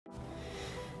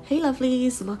Hey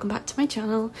lovelies, and welcome back to my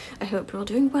channel. I hope you're all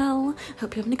doing well. I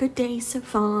hope you're having a good day so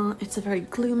far. It's a very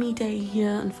gloomy day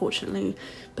here, unfortunately,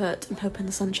 but I'm hoping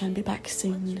the sunshine will be back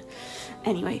soon.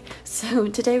 Anyway, so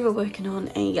today we're working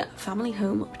on a family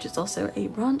home, which is also a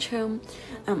ranch home,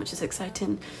 which is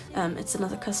exciting. It's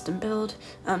another custom build.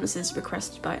 This is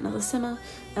requested by another simmer.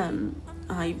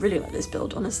 I really like this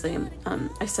build, honestly.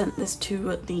 I sent this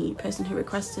to the person who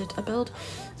requested a build,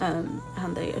 and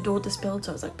they adored this build,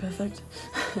 so I was like, perfect.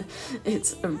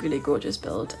 It's a really gorgeous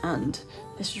build, and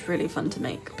it's just really fun to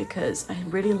make because I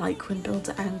really like when builds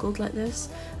are angled like this.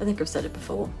 I think I've said it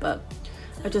before, but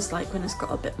I just like when it's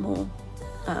got a bit more,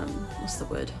 what's the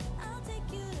word?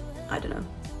 I don't know,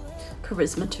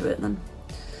 charisma to it then,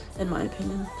 in my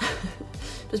opinion.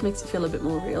 Just makes it feel a bit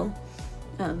more real.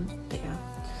 But yeah,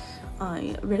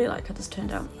 I really like how this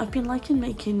turned out. I've been liking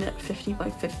making 50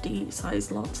 by 50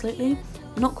 size lots lately.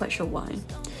 I'm not quite sure why.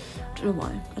 I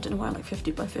don't know why I like 50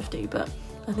 by 50, but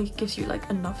I think it gives you like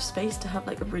enough space to have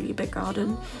like a really big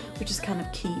garden, which is kind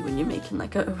of key when you're making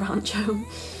like a ranch home.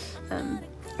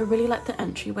 I really like the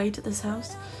entryway to this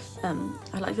house.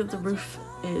 I like that the roof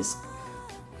is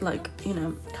like, you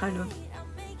know, kind of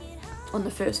on the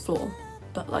first floor,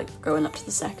 but like going up to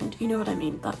the second, you know what I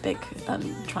mean, that big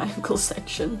triangle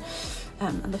section,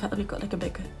 and the fact that we've got like a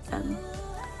big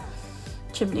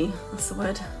chimney, that's the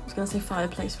word. I was gonna say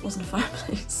fireplace, but it wasn't a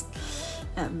fireplace.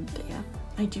 But yeah,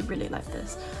 I do really like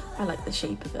this. I like the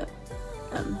shape of it.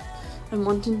 I'm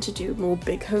wanting to do more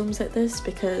big homes like this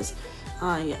because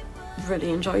I really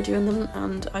enjoy doing them,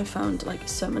 and I found like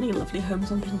so many lovely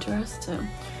homes on Pinterest, so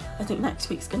I think next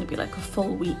week's going to be like a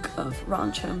full week of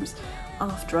ranch homes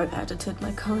after I've edited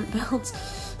my current builds.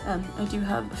 I do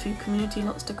have a few community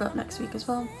lots to go up next week as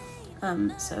well,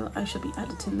 so I shall be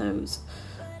editing those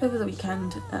over the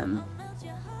weekend.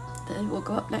 They will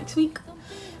go up next week.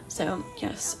 So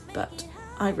yes, but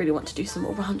I really want to do some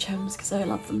more ranch homes because I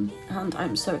love them, and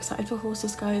I'm so excited for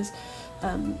horses, guys.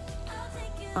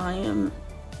 I am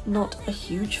not a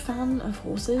huge fan of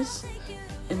horses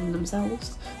in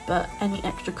themselves, but any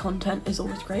extra content is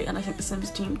always great, and I think the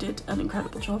Sims team did an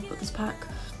incredible job with this pack,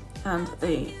 and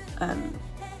they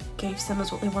gave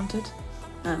Simmers what they wanted,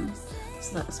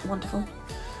 so that's wonderful.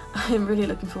 I'm really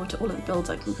looking forward to all of the builds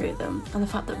I can create them, and the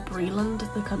fact that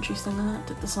Breland, the country singer,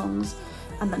 did the songs,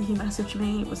 and then he messaged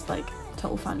me was like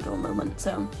total fangirl moment,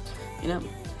 so you know,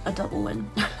 a double win.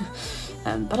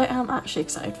 But I am actually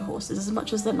excited for horses, as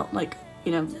much as they're not like,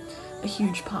 you know, a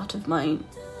huge part of my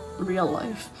real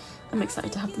life. I'm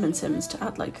excited to have them in Sims to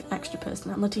add like extra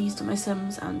personalities to my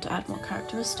Sims and to add more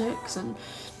characteristics, and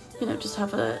you know, just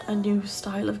have a new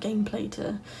style of gameplay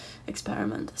to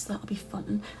experiment, so that'll be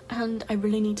fun. And I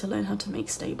really need to learn how to make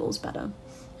stables better.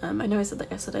 I know I said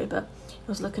that yesterday, but I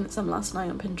was looking at some last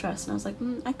night on Pinterest and I was like,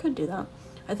 I could do that.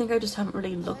 I think I just haven't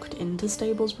really looked into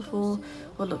stables before,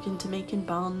 or looked into making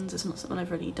barns. It's not something I've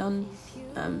really done.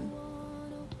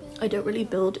 I don't really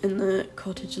build in the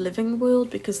cottage living world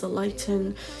because the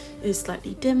lighting is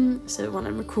slightly dim, so when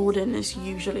I'm recording it's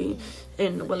usually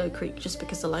in Willow Creek just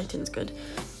because the lighting's good.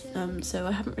 So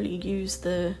I haven't really used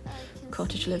the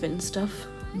cottage living stuff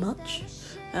much.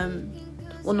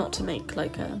 Well, not to make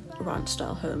like a ranch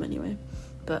style home anyway,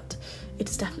 but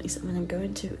it's definitely something I'm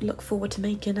going to look forward to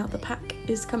making now the pack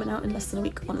is coming out in less than a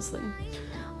week, honestly.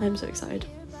 I'm so excited.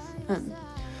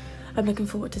 I'm looking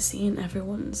forward to seeing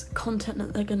everyone's content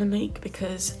that they're going to make,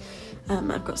 because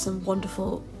I've got some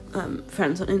wonderful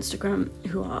friends on Instagram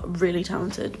who are really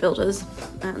talented builders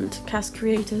and cast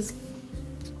creators,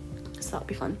 so that'll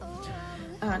be fun.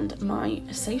 And my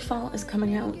save file is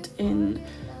coming out in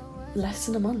less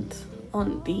than a month,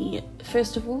 on the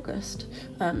 1st of August,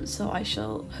 so I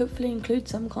shall hopefully include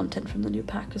some content from the new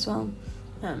pack as well.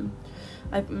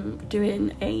 I'm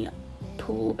doing a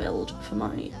pool build for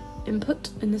my input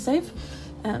in the save.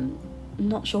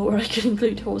 Not sure where I can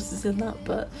include horses in that,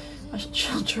 but I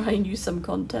shall try and use some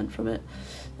content from it.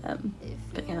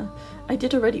 But yeah, I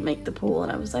did already make the pool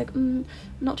and I was like,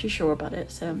 not too sure about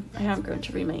it, so I am going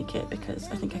to remake it because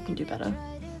I think I can do better.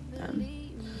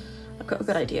 I've got a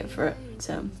good idea for it,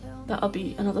 so that'll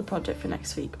be another project for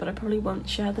next week, but I probably won't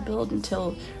share the build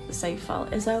until the save file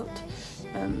is out.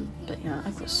 But yeah,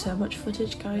 I've got so much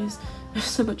footage, guys. There's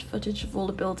so much footage of all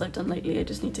the builds I've done lately. I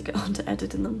just need to get on to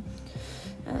editing them.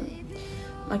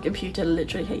 My computer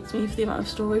literally hates me for the amount of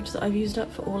storage that I've used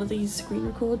up for all of these screen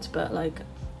records, but like,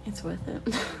 it's worth it.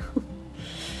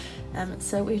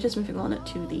 So we're just moving on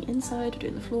to the inside, we're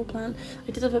doing the floor plan.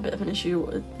 I did have a bit of an issue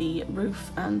with the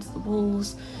roof and the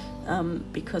walls,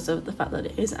 because of the fact that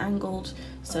it is angled,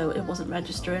 so it wasn't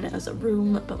registering it as a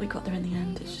room, but we got there in the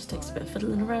end. It just takes a bit of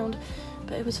fiddling around,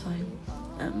 but it was fine.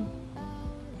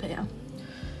 But yeah,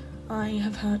 I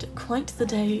have had quite the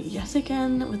day yet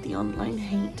again with the online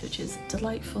hate, which is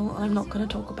delightful. I'm not going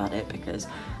to talk about it because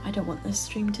I don't want this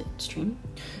stream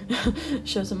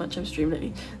shows how much I've streamed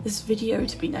lately, this video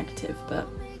to be negative, but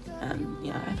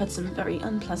yeah, I've had some very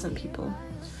unpleasant people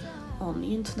on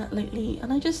the internet lately,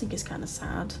 and I just think it's kind of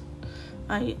sad.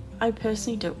 I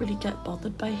personally don't really get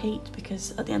bothered by hate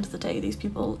because at the end of the day these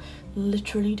people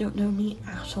literally don't know me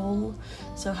at all,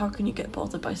 so how can you get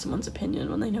bothered by someone's opinion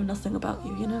when they know nothing about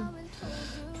you, you know?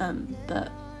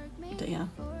 But yeah,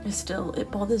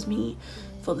 it bothers me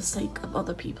for the sake of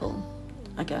other people,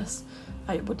 I guess.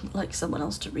 I wouldn't like someone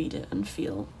else to read it and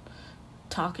feel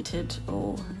targeted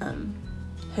or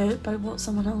hurt by what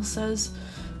someone else says,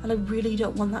 and I really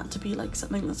don't want that to be like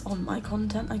something that's on my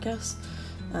content, I guess.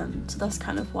 So that's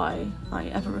kind of why I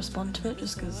ever respond to it,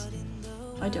 just because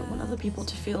I don't want other people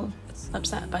to feel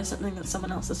upset by something that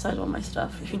someone else has said on my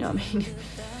stuff, if you know what I mean.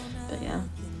 But yeah,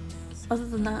 other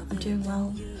than that, I'm doing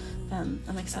well.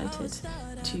 I'm excited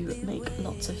to make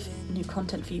lots of new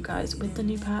content for you guys with the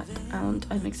new pack, and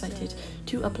I'm excited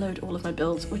to upload all of my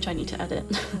builds, which I need to edit.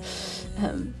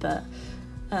 But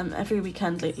every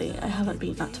weekend lately I haven't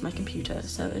been back to my computer,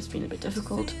 so it's been a bit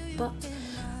difficult, but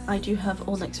I do have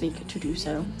all next week to do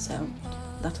so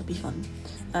that'll be fun.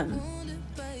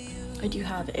 I do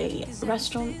have a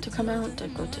restaurant to come out,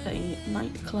 I've got a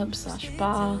nightclub /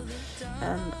 bar,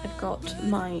 I've got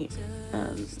my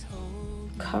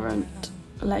current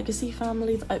legacy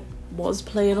family that I was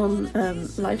playing on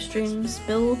live streams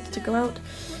build to go out.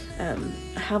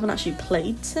 I haven't actually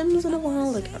played Sims in a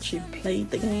while, like actually played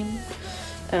the game.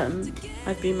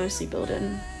 I've been mostly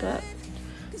building, but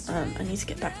I need to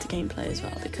get back to gameplay as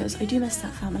well because I do miss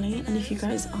that family. And if you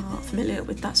guys are familiar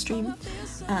with that stream,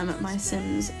 my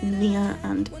Sims Nia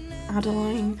and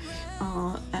Adeline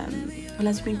are a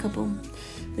lesbian couple.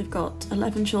 They've got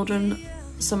 11 children.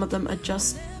 Some of them are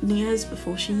just Nia's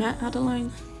before she met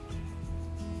Adeline,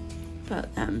 but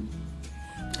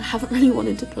I haven't really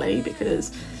wanted to play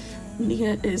because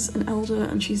Nia is an elder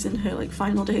and she's in her like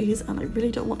final days, and I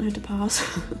really don't want her to pass.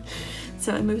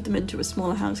 So I moved them into a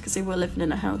smaller house because they were living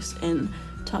in a house in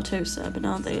Tartosa, but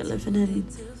now they are living in...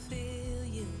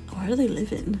 Where do they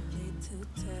live in?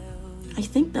 I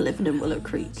think they're living in Willow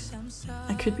Creek.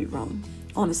 I could be wrong.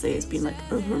 Honestly, it's been like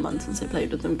over a month since I played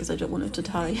with them because I don't want her to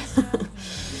die.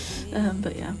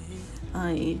 But yeah,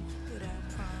 I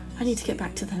need to get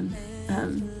back to them.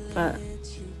 But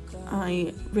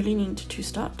I really need to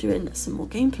start doing some more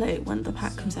gameplay when the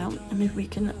pack comes out, and maybe we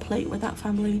can play with that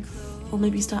family, or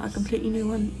maybe start a completely new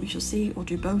one, we shall see, or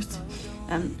do both.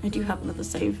 I do have another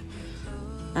save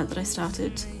that I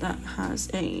started that has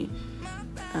a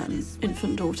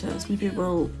infant daughter, so maybe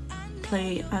we'll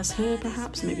play as her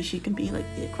perhaps, maybe she can be like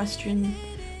the equestrian,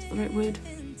 is the right word?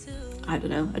 I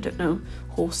don't know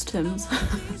horse terms.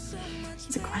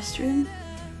 It's equestrian?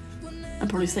 I'm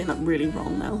probably saying that really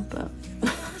wrong now, but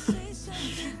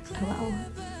oh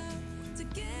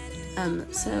well.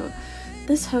 So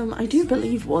this home I do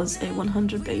believe was a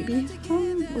 100 baby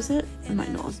home, was it? It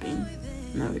might not have been.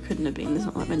 No, it couldn't have been, there's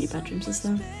not that many bedrooms, is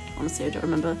there? Honestly, I don't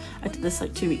remember. I did this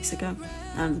like 2 weeks ago,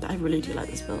 and I really do like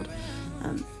this build.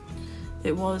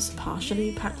 It was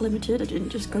partially pack limited, I didn't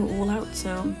just go all out,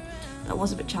 so that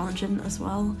was a bit challenging as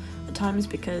well at times,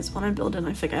 because when I'm building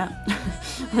I forget.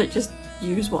 I just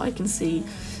use what I can see.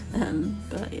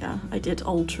 But yeah, I did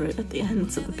alter it at the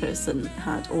end so the person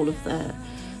had all of their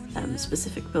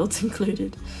specific builds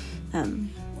included.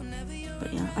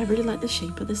 But yeah, I really like the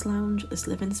shape of this lounge, this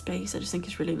living space. I just think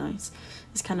it's really nice.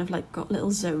 It's kind of like got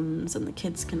little zones and the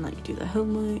kids can like do their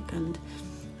homework, and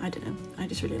I don't know, I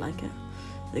just really like it.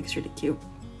 I think it's really cute.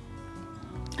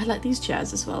 I like these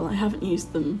chairs as well. I haven't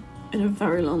used them in a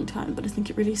very long time, but I think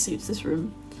it really suits this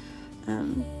room.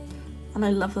 And I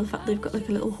love the fact they've got like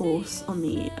a little horse on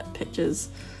the pictures.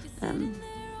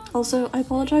 Also, I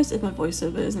apologise if my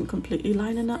voiceover isn't completely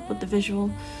lining up with the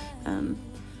visual,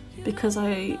 because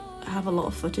I have a lot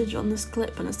of footage on this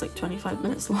clip and it's like 25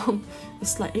 minutes long.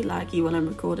 It's slightly laggy when I'm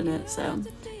recording it, so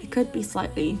it could be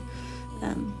slightly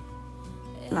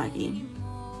laggy.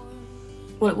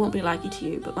 Well, it won't be laggy to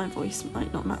you, but my voice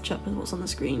might not match up with what's on the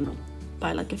screen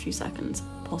by like a few seconds,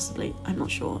 possibly. I'm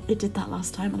not sure. It did that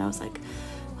last time and I was like,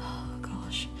 oh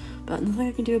gosh, but nothing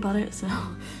I can do about it, so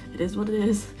it is what it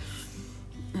is.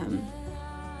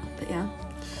 But yeah,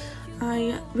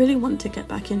 I really want to get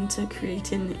back into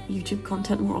creating YouTube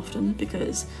content more often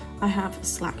because I have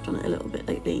slacked on it a little bit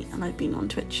lately and I've been on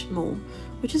Twitch more,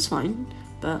 which is fine,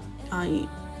 but I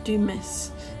do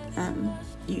miss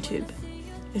YouTube.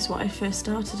 It's what I first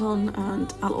started on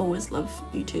and I'll always love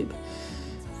YouTube.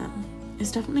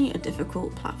 It's definitely a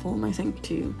difficult platform, I think,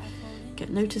 to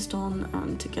get noticed on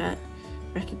and to get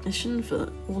recognition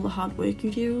for all the hard work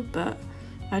you do, but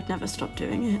I'd never stop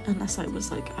doing it unless I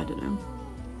was like, I don't know,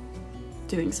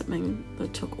 doing something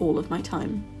that took all of my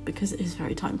time, because it is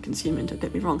very time consuming, don't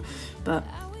get me wrong, but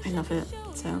I love it.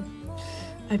 So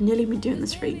I've nearly been doing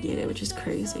this for a year, which is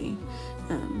crazy.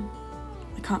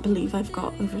 I can't believe I've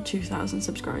got over 2,000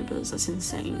 subscribers. That's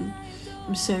insane.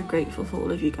 I'm so grateful for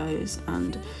all of you guys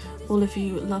and all of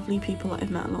you lovely people that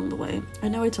I've met along the way. I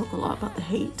know I talk a lot about the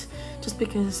hate just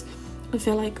because I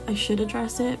feel like I should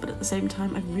address it, but at the same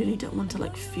time I really don't want to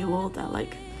like fuel their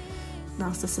like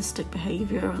narcissistic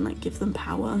behaviour and like give them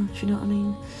power, if you know what I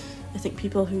mean. I think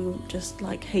people who just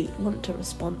like hate want a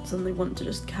response and they want to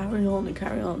just carry on and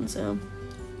carry on, so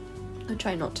I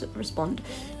try not to respond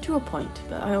to a point,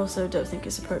 but I also don't think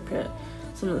it's appropriate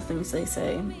some of the things they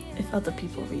say if other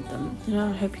people read them, you know.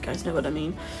 I hope you guys know what I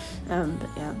mean. But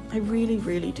yeah, I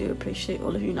really do appreciate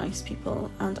all of you nice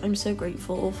people, and I'm so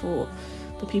grateful for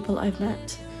the people I've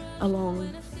met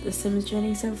along the Sims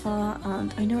journey so far.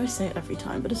 And I know I say it every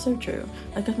time, but it's so true.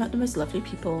 Like, I've met the most lovely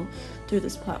people through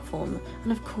this platform,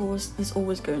 and of course there's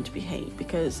always going to be hate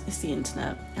because it's the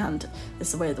internet and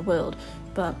it's the way of the world,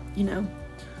 but you know,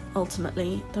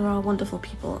 ultimately there are wonderful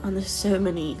people and there's so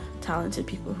many talented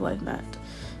people who I've met.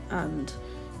 And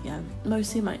yeah,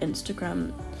 mostly my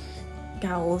Instagram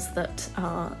gals that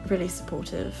are really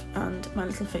supportive, and my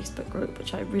little Facebook group,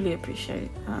 which I really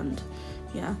appreciate. And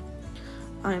yeah,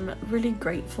 I'm really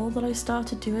grateful that I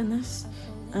started doing this.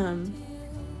 I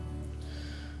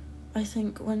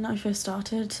think when I first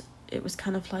started it was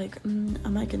kind of like,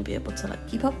 am I going to be able to like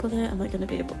keep up with it? Am I going to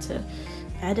be able to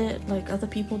edit like other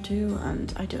people do?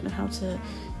 And I don't know how to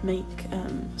make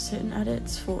certain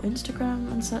edits for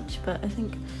Instagram and such, but I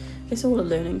think it's all a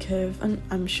learning curve, and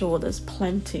I'm sure there's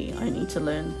plenty I need to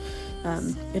learn.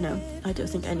 You know, I don't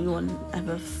think anyone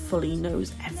ever fully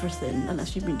knows everything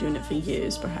unless you've been doing it for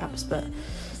years perhaps, but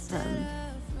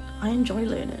I enjoy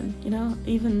learning, you know.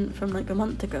 Even from like a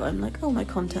month ago I'm like, oh, my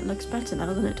content looks better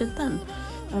now than it did then.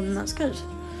 That's good.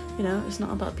 You know, it's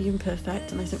not about being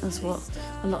perfect, and I think that's what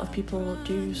a lot of people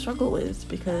do struggle with,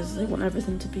 because they want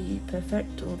everything to be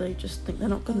perfect, or they just think they're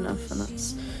not good enough, and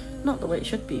that's not the way it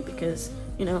should be, because,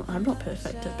 you know, I'm not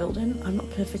perfect at building, I'm not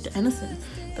perfect at anything,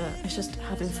 but it's just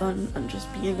having fun and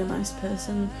just being a nice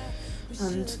person,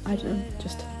 and I don't know,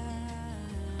 just,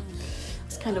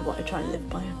 it's kind of what I try and live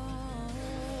by.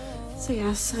 So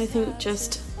yes, I think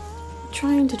just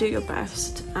trying to do your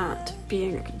best at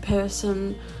being a good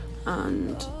person,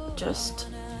 and just,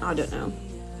 I don't know,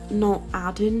 not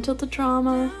adding to the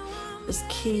drama is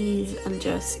key, and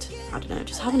just, I don't know,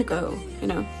 just having a go, you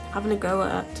know, having a go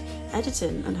at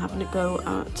editing and having a go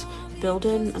at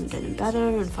building and getting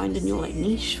better and finding your like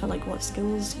niche for like what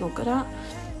skills you're good at.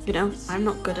 You know, I'm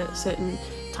not good at certain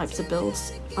types of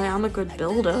builds. I am a good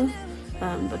builder,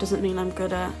 but doesn't mean I'm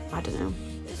good at, I don't know,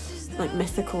 like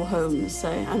mythical homes. So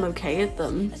I'm okay at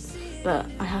them, but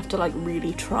I have to like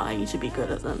really try to be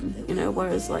good at them, you know,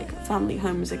 whereas like family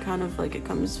homes are kind of like, it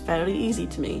comes fairly easy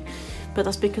to me, but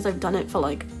that's because I've done it for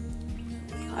like,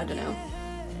 I don't know,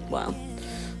 well,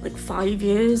 like 5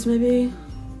 years maybe,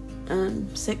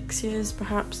 6 years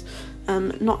perhaps,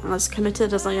 not as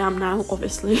committed as I am now,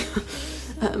 obviously.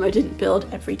 I didn't build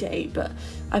every day, but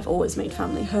I've always made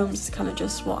family homes. It's kind of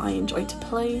just what I enjoy to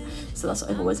play, so that's what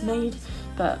I've always made.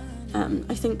 But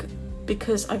I think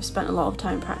because I've spent a lot of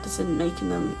time practicing making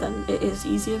them, then it is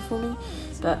easier for me.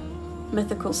 But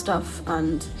mythical stuff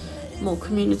and more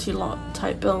community lot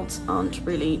type builds aren't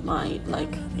really my,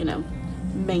 like, you know,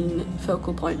 main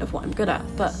focal point of what I'm good at.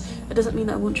 But it doesn't mean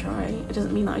that I won't try, it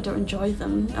doesn't mean that I don't enjoy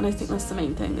them, and I think that's the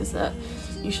main thing, is that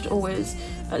you should always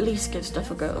at least give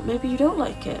stuff a go. Maybe you don't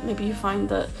like it, maybe you find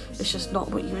that it's just not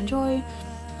what you enjoy,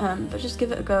 but just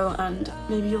give it a go, and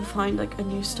maybe you'll find like a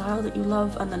new style that you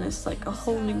love, and then it's like a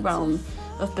whole new realm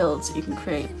of builds that you can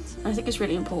create. And I think it's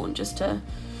really important just to,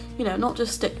 you know, not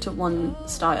just stick to one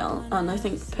style. And I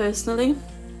think personally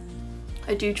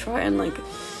I do try and like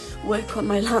work on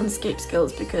my landscape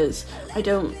skills, because I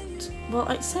don't, well,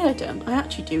 I'd say I don't, I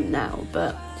actually do now,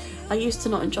 but I used to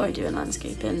not enjoy doing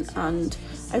landscaping, and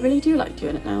I really do like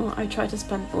doing it now. I try to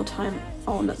spend more time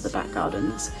on the back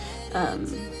gardens,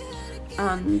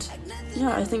 and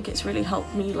yeah, I think it's really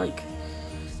helped me like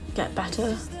get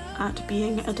better at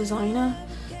being a designer,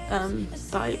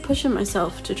 by pushing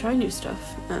myself to try new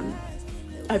stuff.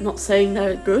 I'm not saying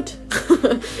they're good,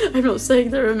 I'm not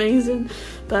saying they're amazing,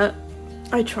 but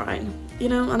I try, you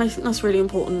know, and I think that's really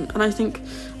important. And I think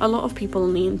a lot of people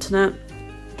on the internet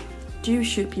do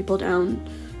shoot people down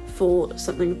for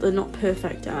something they're not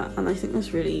perfect at, and I think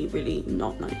that's really, really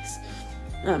not nice.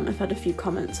 I've had a few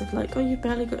comments of like, oh, you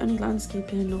barely got any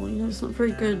landscaping, or, you know, it's not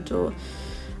very good, or,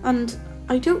 and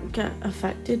I don't get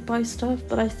affected by stuff,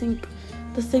 but I think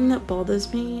the thing that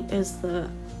bothers me is that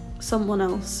someone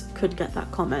else could get that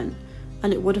comment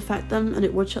and it would affect them and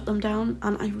it would shut them down,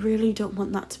 and I really don't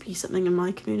want that to be something in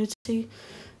my community.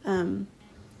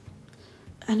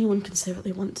 Anyone can say what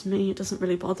they want to me, it doesn't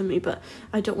really bother me, but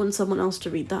I don't want someone else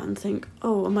to read that and think,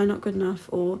 oh, am I not good enough,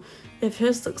 or if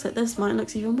hers looks like this, mine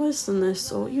looks even worse than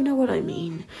this, or you know what I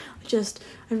mean.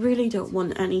 I really don't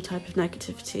want any type of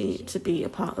negativity to be a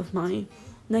part of my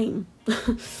name.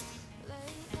 You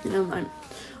know,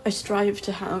 I strive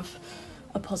to have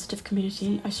a positive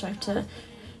community. I strive to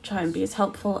try and be as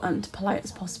helpful and polite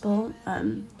as possible.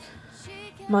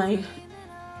 My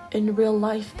in real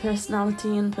life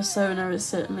personality and persona is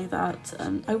certainly that.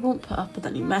 I won't put up with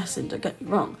any mess, and don't get me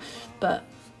wrong, but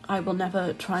I will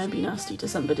never try and be nasty to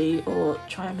somebody or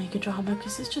try and make a drama,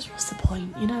 because it's just, what's the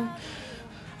point, you know?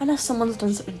 Unless someone's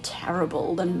done something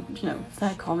terrible, then, you know,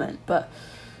 fair comment, but,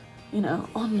 you know,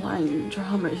 online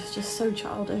drama is just so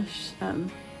childish.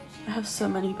 I have so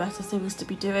many better things to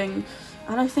be doing,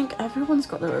 and I think everyone's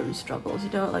got their own struggles, you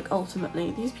know, like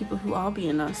ultimately these people who are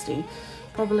being nasty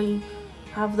probably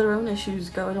have their own issues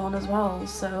going on as well,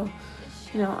 so,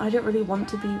 you know, I don't really want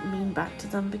to be mean back to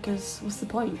them, because what's the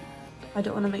point? I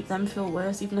don't want to make them feel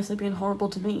worse, even if they're being horrible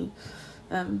to me.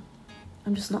 I'm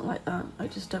just not like that. I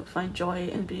just don't find joy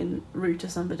in being rude to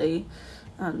somebody,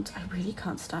 and I really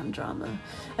can't stand drama.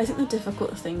 I think the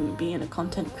difficult thing being a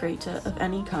content creator of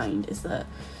any kind is that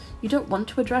you don't want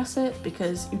to address it,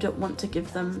 because you don't want to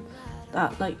give them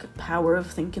that, like, power of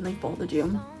thinking they've bothered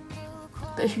you.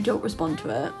 But if you don't respond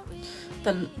to it,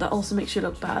 then that also makes you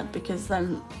look bad, because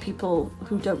then people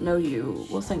who don't know you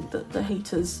will think that the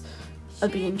haters are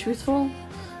being truthful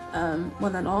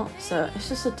when they're not. So it's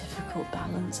just a difficult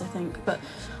balance, I think. But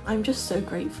I'm just so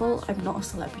grateful I'm not a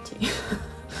celebrity.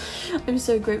 I'm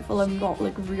so grateful I'm not,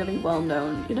 like, really well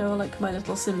known, you know, like my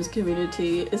little Sims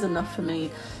community is enough for me.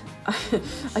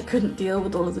 I couldn't deal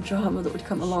with all of the drama that would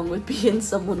come along with being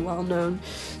someone well known.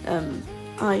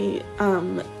 I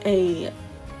am a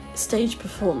stage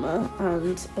performer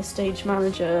and a stage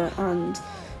manager, and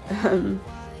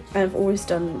I've always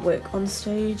done work on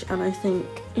stage, and I think,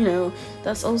 you know,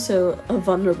 that's also a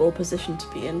vulnerable position to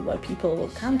be in, where people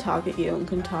can target you and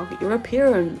can target your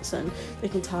appearance, and they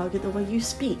can target the way you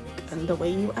speak and the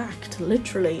way you act,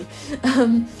 literally.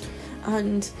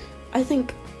 And I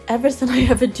think everything I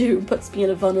ever do puts me in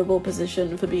a vulnerable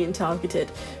position for being targeted,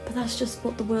 but that's just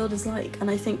what the world is like. And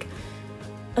I think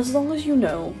as long as you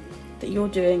know that you're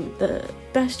doing the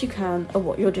best you can at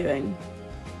what you're doing,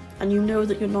 and you know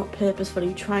that you're not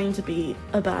purposefully trying to be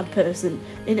a bad person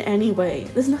in any way,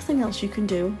 there's nothing else you can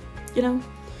do, you know?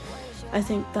 I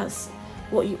think that's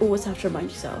what you always have to remind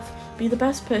yourself. Be the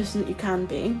best person that you can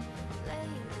be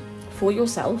for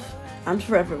yourself and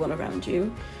for everyone around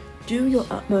you. Do your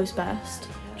utmost best,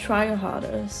 try your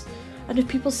hardest, and if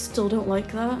people still don't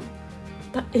like that,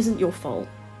 that isn't your fault,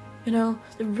 you know?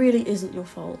 It really isn't your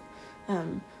fault.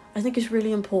 I think it's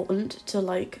really important to,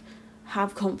 like,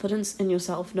 have confidence in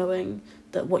yourself, knowing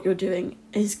that what you're doing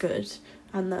is good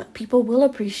and that people will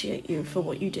appreciate you for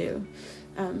what you do.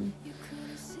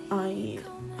 I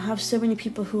have so many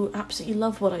people who absolutely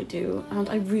love what I do, and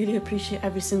I really appreciate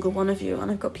every single one of you. And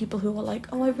I've got people who are like,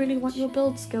 oh, I really want your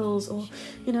build skills, or,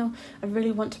 you know, I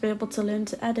really want to be able to learn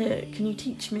to edit, can you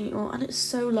teach me? And it's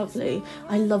so lovely.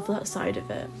 I love that side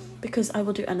of it, because I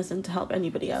will do anything to help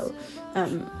anybody out.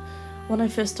 When I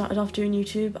first started off doing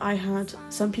YouTube, I had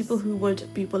some people who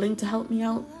would be willing to help me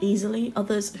out easily,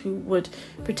 others who would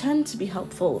pretend to be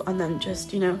helpful and then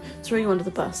just, you know, throw you under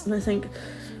the bus. And I think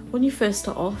when you first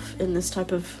start off in this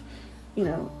type of, you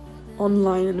know,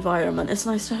 online environment, it's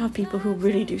nice to have people who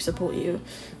really do support you.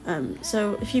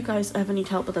 So if you guys ever need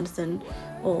help with anything,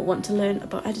 or want to learn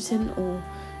about editing, or,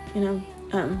 you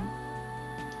know,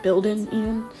 building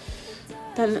even,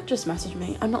 then just message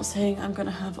me. I'm not saying I'm going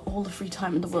to have all the free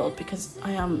time in the world, because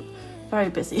I am very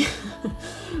busy.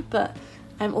 But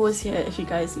I'm always here if you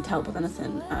guys need help with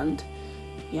anything. And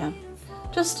yeah,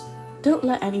 just don't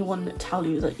let anyone tell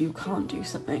you that you can't do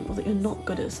something, or that you're not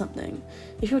good at something.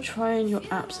 If you're trying your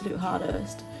absolute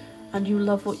hardest and you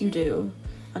love what you do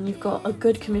and you've got a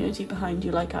good community behind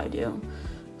you like I do,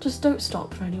 just don't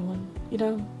stop for anyone, you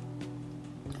know?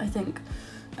 I think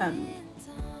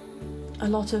a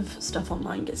lot of stuff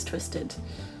online gets twisted,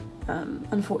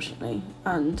 unfortunately,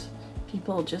 and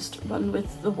people just run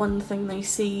with the one thing they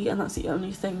see, and that's the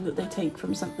only thing that they take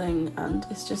from something, and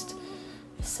it's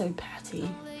so petty.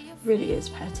 It really is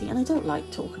petty, and I don't like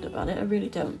talking about it, I really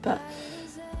don't, but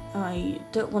I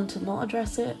don't want to not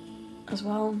address it as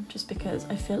well, just because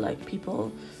I feel like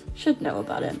people should know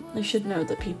about it. They should know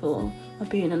that people are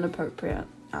being inappropriate,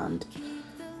 and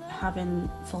having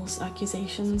false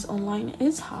accusations online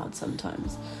is hard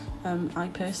sometimes. I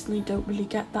personally don't really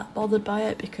get that bothered by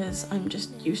it because I'm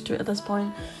just used to it at this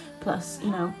point. Plus,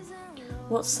 you know,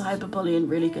 what's cyberbullying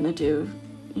really gonna do?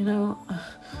 You know,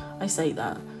 I say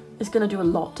that. It's gonna do a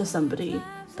lot to somebody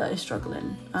that is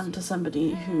struggling and to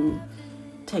somebody who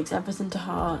takes everything to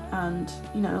heart, and,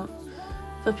 you know,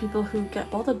 for people who get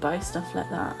bothered by stuff like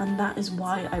that. And that is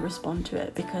why I respond to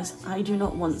it, because I do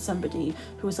not want somebody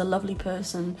who is a lovely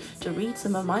person to read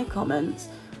some of my comments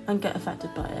and get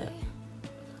affected by it.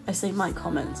 I say my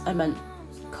comments, I meant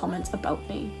comments about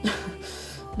me,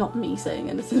 not me saying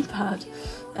anything bad.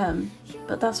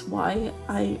 But that's why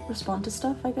I respond to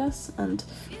stuff, I guess, and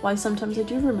why sometimes I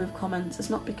do remove comments. It's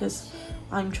not because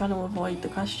I'm trying to avoid the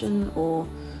question or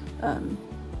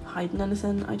hiding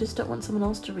anything. I just don't want someone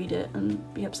else to read it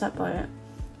and be upset by it.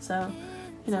 So,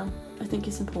 you know, I think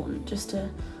it's important just to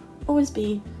always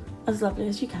be as lovely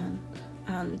as you can,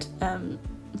 and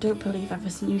don't believe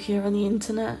everything you hear on the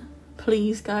internet.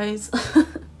 Please, guys.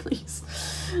 Please.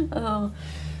 Oh,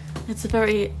 it's a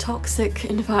very toxic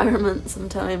environment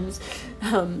sometimes,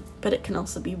 but it can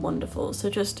also be wonderful. So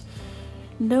just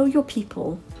know your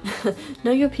people.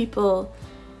 Know your people.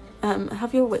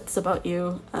 Have your wits about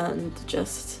you, and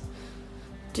just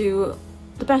do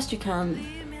the best you can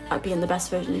at being the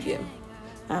best version of you,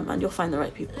 and you'll find the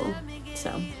right people.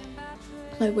 So,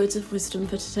 my words of wisdom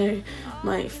for today,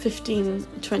 my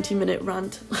 15-20 minute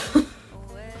rant.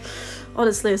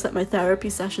 Honestly, it's like my therapy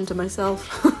session to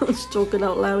myself, just talking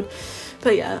out loud.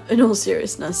 But yeah, in all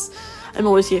seriousness, I'm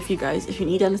always here for you guys if you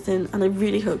need anything, and I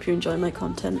really hope you enjoy my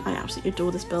content. I absolutely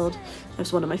adore this build.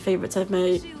 It's one of my favourites I've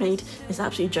made. It's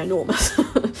absolutely ginormous.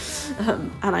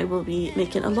 And I will be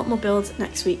making a lot more builds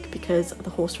next week because the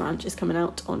horse ranch is coming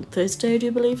out on Thursday, I do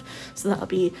believe, so that'll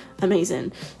be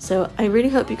amazing. So I really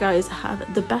hope you guys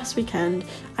have the best weekend.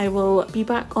 I will be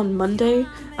back on Monday.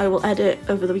 I will edit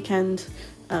over the weekend,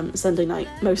 Sunday night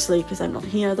mostly because I'm not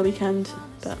here the weekend,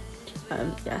 but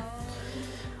yeah.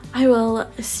 I will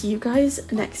see you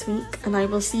guys next week, and I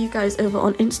will see you guys over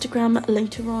on Instagram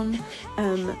later on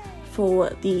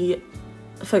for the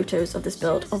photos of this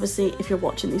build. Obviously, if you're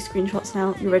watching these screenshots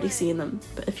now, you're already seeing them,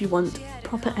 but if you want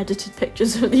proper edited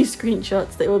pictures of these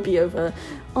screenshots, they will be over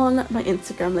on my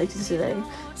Instagram later today.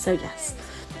 So yes,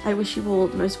 I wish you all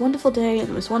the most wonderful day and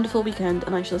the most wonderful weekend,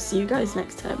 and I shall see you guys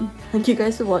next time. Thank you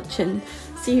guys for watching.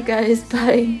 See you guys,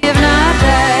 bye.